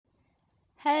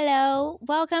Hello,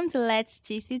 welcome to Let's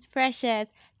Gist with Precious,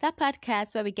 the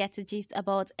podcast where we get to gist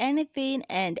about anything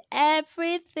and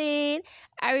everything.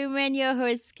 I remain your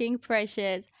host, King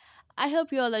Precious. I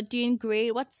hope you all are doing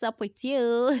great. What's up with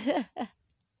you?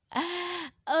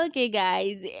 Okay,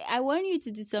 guys, I want you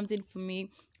to do something for me.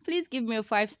 Please give me a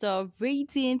five-star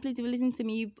rating. Please, if you listen to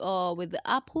me with the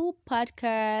Apple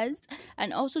Podcast,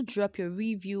 and also drop your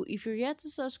review. If you're yet to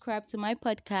subscribe to my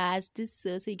podcast,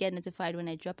 so you get notified when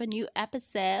I drop a new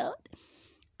episode.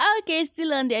 Okay,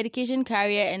 still on the education,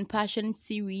 career, and passion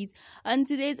series. On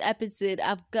today's episode,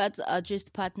 I've got a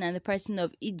just partner in the person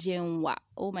of Ijenwa.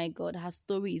 Oh my god, her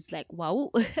story is like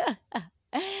wow.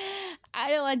 I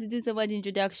don't want to do so much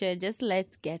introduction. Just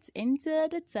let's get into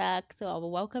the talk. So I'll be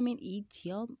welcoming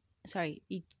Ijenwa.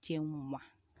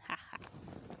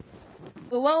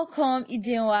 Welcome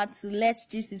Ijenwa to Let's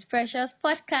Gist is Precious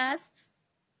podcast.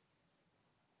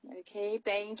 Okay,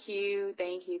 thank you,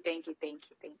 thank you, thank you, thank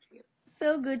you, thank you.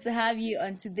 So good to have you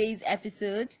on today's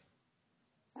episode.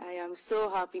 I am so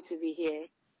happy to be here.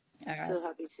 All right. So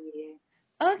happy to be here.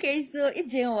 Okay, so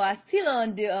Ijenwa, still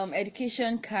on the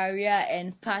education, career,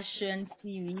 and passion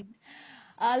series.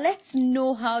 Let's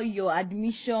know how your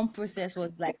admission process was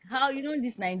like. How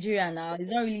this Nigeria now, it's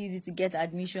not really easy to get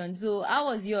admission. So how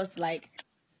was yours like?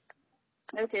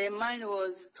 Okay, mine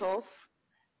was tough.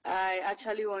 I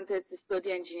actually wanted to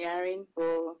study engineering,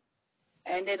 but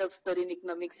I ended up studying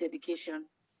economics education.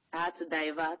 I had to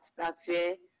divert. That's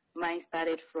where mine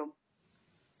started from.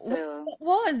 So,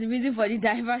 What was the reason for the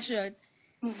diversion?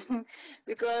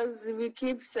 because we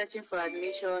keep searching for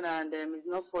admission and it's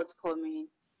not forthcoming.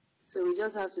 So we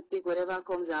just have to take whatever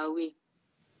comes our way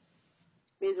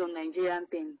based on Nigerian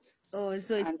things. Oh,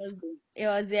 so and school. it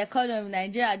was the economy,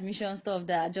 Nigeria admission stuff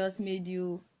that just made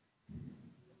you.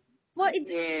 Well,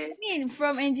 Yeah. I mean,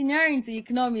 from engineering to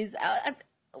economics,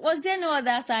 was there no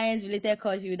other science related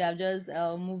course you would have just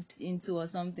moved into or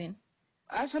something?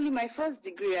 Actually, my first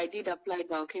degree, I did applied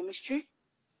biochemistry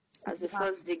as a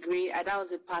first degree. And I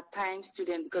was a part-time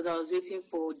student because I was waiting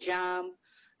for JAM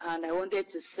and I wanted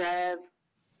to serve.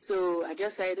 So I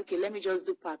just said, okay, let me just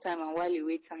do part-time and while you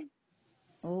wait time.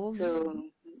 Oh, So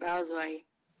that was why.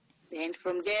 Then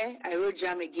from there, I wrote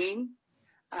JAM again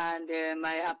and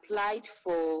I applied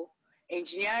for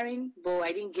engineering, but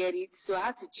I didn't get it. So I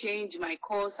had to change my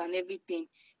course and everything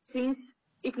since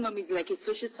economics is like a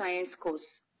social science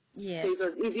course. yeah. So it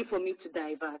was easy for me to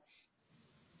divert.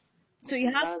 So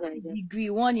you have a degree,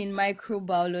 one in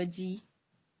microbiology.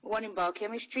 One in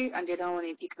biochemistry and the other one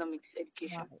in economics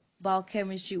education. Wow.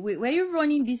 Biochemistry. Wait, were you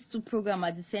running these two programs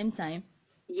at the same time?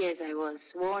 Yes, I was.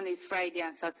 One is Friday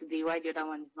and Saturday, while the other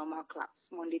one is normal class,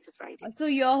 Monday to Friday. So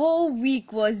your whole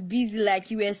week was busy, like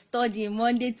you were studying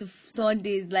Monday to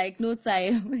Sundays, like no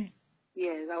time.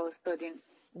 Yes, I was studying.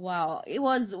 Wow.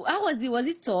 How was it? Was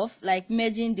it tough, like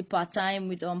merging the part-time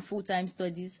with full-time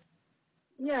studies?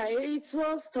 Yeah, it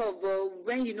was tough, but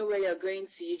when you know where you're going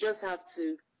to, you just have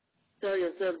to tell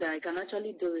yourself that I can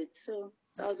actually do it. So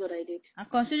that was what I did. And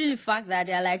considering the fact that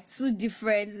they're like two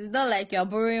different, it's not like you're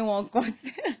borrowing one course.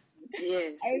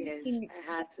 Yes, I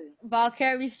had to.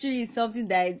 Biochemistry is something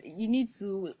that you need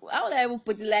to. How would I even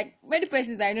put it? Like many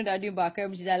persons I know that are doing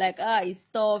biochemistry, they're like, it's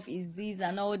tough, it's this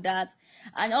and all that.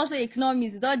 And also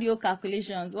economics, with all the old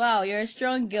calculations. Wow, you're a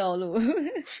strong girl.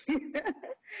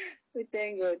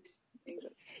 Thank God. Thank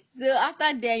God. So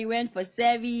after that, you went for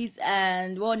service,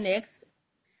 and what next?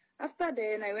 After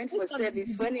then, I went for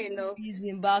service. Funny enough,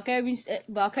 In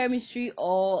biochemistry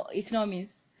or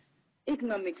economics?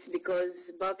 economics,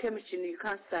 because biochemistry you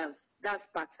can't serve. That's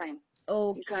part-time.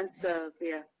 Oh, You can't serve,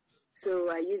 yeah. So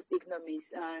I used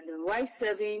economics, and while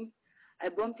serving, I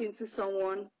bumped into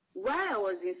someone. While I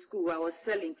was in school, I was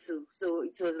selling too. So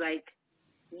it was like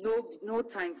no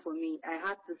time for me. I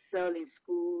had to sell in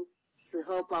school to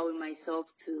help out with myself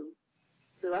too.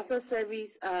 So after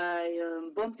service, I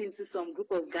bumped into some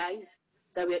group of guys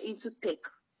that were into tech.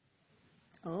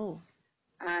 oh.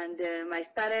 And I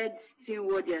started seeing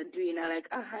what they are doing. I like,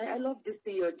 I love this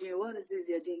thing you're doing. What is this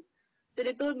you're doing? So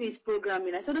they told me it's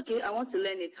programming. I said, okay, I want to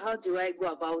learn it. How do I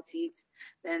go about it?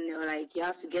 Then they were like, you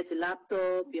have to get a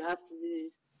laptop. You have to do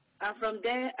this. And from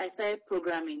there, I started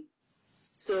programming.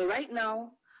 So right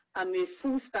now, I'm a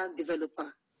full stack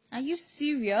developer. Are you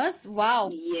serious? Wow.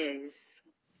 Yes.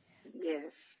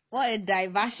 What a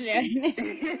diversion.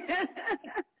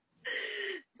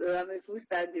 So I'm a full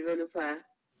stack developer.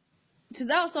 So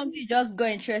that was something you just got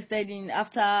interested in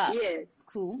after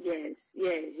school? Yes.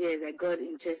 I got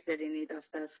interested in it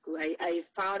after school. I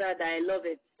found out that I love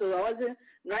it. So I wasn't,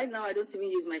 right now I don't even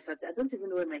use my certificate. I don't even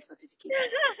know where my certificate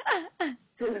is.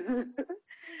 So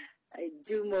I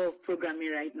do more of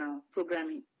programming right now.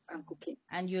 Programming. and cooking.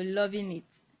 And you're loving it.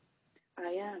 I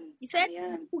am. You said I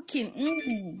am.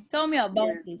 cooking. Tell me about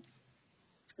Yeah. it.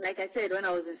 Like I said, when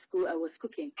I was in school, I was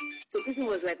cooking. So cooking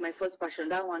was like my first passion.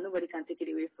 That one, nobody can take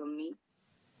it away from me.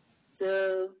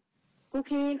 So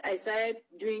cooking, I started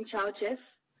doing Chawchef.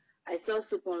 I sell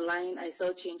soup online. I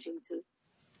sell chin chin too.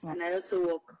 Wow. And I also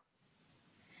work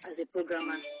as a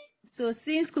programmer. So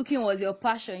since cooking was your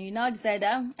passion, you now decided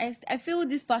I feel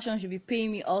this passion should be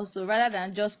paying me also rather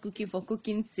than just cooking for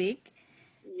cooking's sake.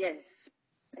 Yes.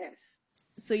 Yes.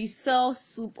 So you sell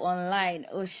soup online.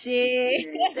 Oh shit.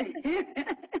 Yes.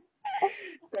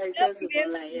 So I sell soup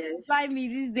online, yes. Find me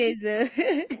these days.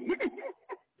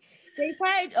 They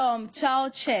tried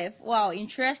child chef. Wow,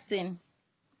 interesting.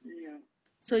 Yeah.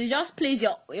 So you just place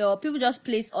your people just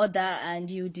place order and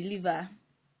you deliver.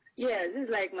 Yes, this is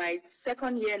like my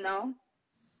second year now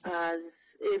as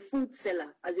a food seller,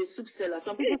 as a soup seller.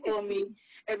 Some people call me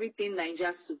everything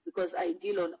Nigerian soup because I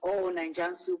deal on all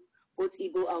Nigerian soup, both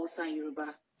Igbo, Hausa, and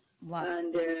Yoruba. Wow.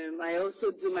 And I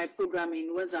also do my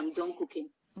programming once I'm done cooking.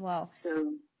 Wow. So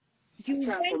I You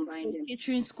try and went combine to them.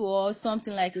 catering school or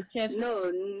something like a chef?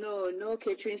 No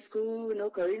catering school, no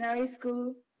culinary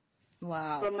school.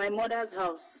 Wow. From my mother's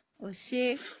house. Oh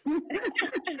shit.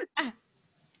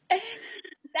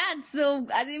 That's so,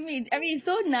 I mean, it's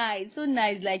so nice, so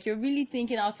nice. Like you're really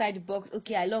thinking outside the box.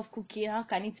 Okay, I love cooking. How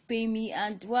can it pay me?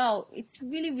 And wow, it's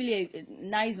really, really a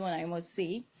nice one, I must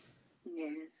say.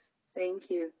 Yes, thank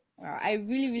you. Wow, I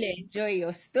really, really enjoy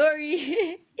your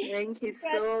story. Thank you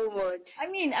But, so much. I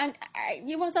mean, and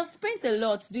you must have spent a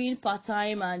lot doing part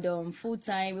time and full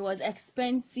time. It was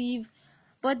expensive,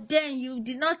 but then you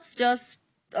did not just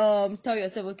tell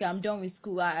yourself, okay, I'm done with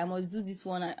school. I must do this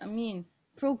one. I mean,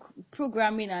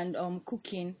 programming and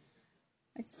cooking.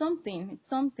 It's something. It's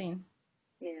something.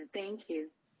 Yeah, thank you.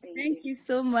 Thank Thank you. you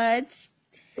so much.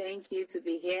 Thank you to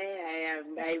be here.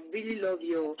 I really love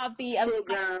your Happy. I'm happy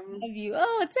program. to have you.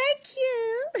 Oh, thank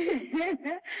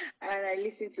you. And I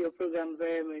listen to your program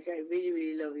very much. I really,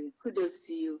 really love you. Kudos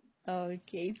to you.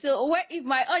 Okay. So, what if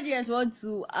my audience want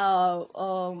to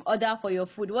order for your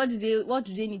food? What do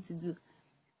they need to do?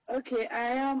 Okay, I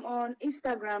am on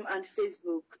Instagram and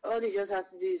Facebook. All they just have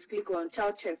to do is click on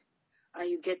Chawchef and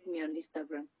you get me on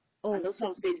Instagram. Oh, And also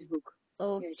on Facebook. Yeah,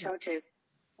 okay. Chawchef.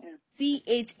 Yeah.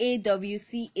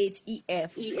 Chawchef.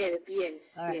 EF,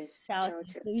 yes, All right. yes. Chow.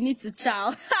 Chawchef. So you need to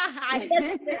chow. I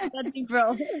just got it,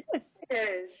 bro.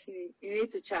 Yes, you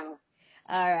need to chow.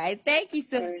 All right. Thank you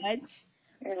so All right. much.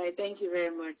 All right, thank you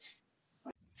very much.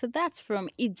 So that's from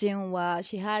Ijenwa.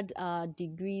 She had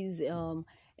degrees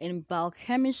in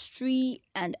biochemistry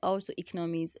and also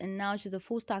economics, and now she's a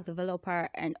full stack developer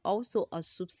and also a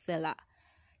soup seller.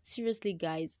 Seriously,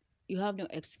 guys, you have no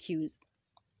excuse.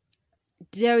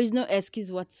 There is no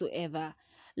excuse whatsoever.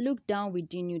 Look down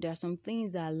within you. There are some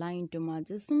things that are lying dormant.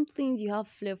 There's some things you have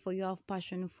flair for, you have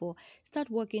passion for. Start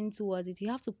working towards it. You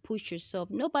have to push yourself.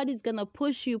 Nobody's gonna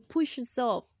push you. Push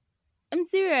yourself. I'm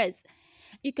serious.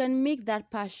 You can make that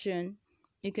passion,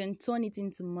 you can turn it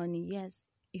into money. Yes,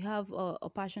 you have a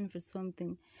passion for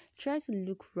something. Try to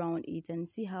look around it and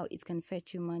see how it can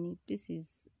fetch you money. This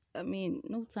is, I mean,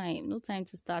 no time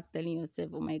to start telling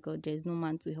yourself, oh my god, there's no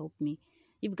man to help me.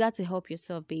 You've got to help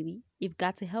yourself, baby. You've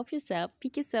got to help yourself,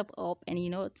 pick yourself up, and you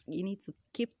know what, you need to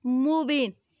keep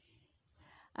moving.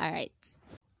 All right.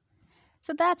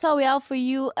 So that's all we have for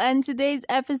you on today's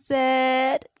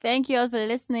episode. Thank you all for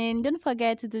listening. Don't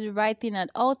forget to do the right thing at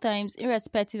all times,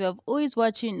 irrespective of who is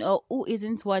watching or who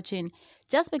isn't watching.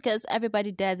 Just because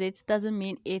everybody does it doesn't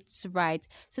mean it's right.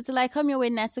 So till I come your way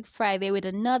next Friday with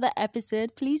another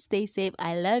episode, please stay safe.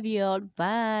 I love you all.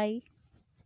 Bye.